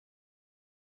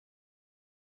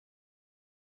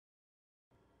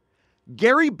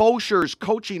Gary Bosher's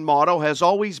coaching motto has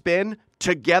always been,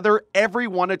 "Together,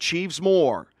 everyone achieves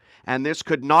more." And this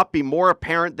could not be more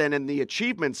apparent than in the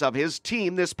achievements of his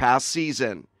team this past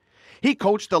season. He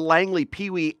coached the Langley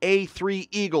Pee-wee A3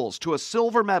 Eagles to a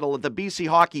silver medal at the BC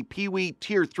Hockey Pee-wee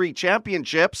Tier 3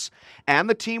 Championships, and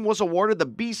the team was awarded the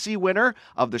BC winner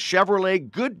of the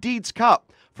Chevrolet Good Deeds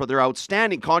Cup for their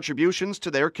outstanding contributions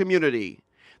to their community.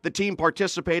 The team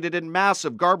participated in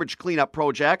massive garbage cleanup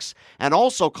projects and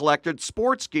also collected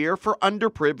sports gear for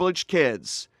underprivileged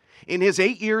kids. In his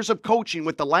 8 years of coaching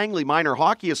with the Langley Minor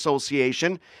Hockey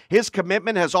Association, his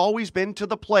commitment has always been to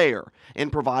the player in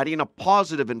providing a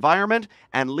positive environment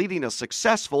and leading a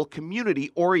successful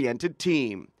community-oriented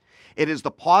team. It is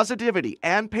the positivity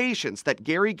and patience that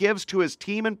Gary gives to his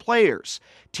team and players,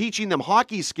 teaching them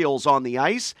hockey skills on the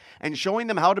ice and showing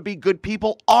them how to be good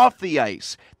people off the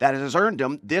ice, that has earned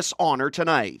him this honor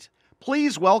tonight.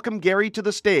 Please welcome Gary to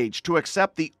the stage to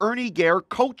accept the Ernie Gare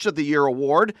Coach of the Year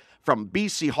Award from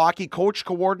BC Hockey Coach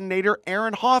Coordinator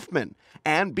Aaron Hoffman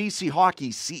and BC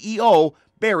Hockey CEO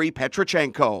Barry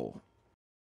Petrochenko.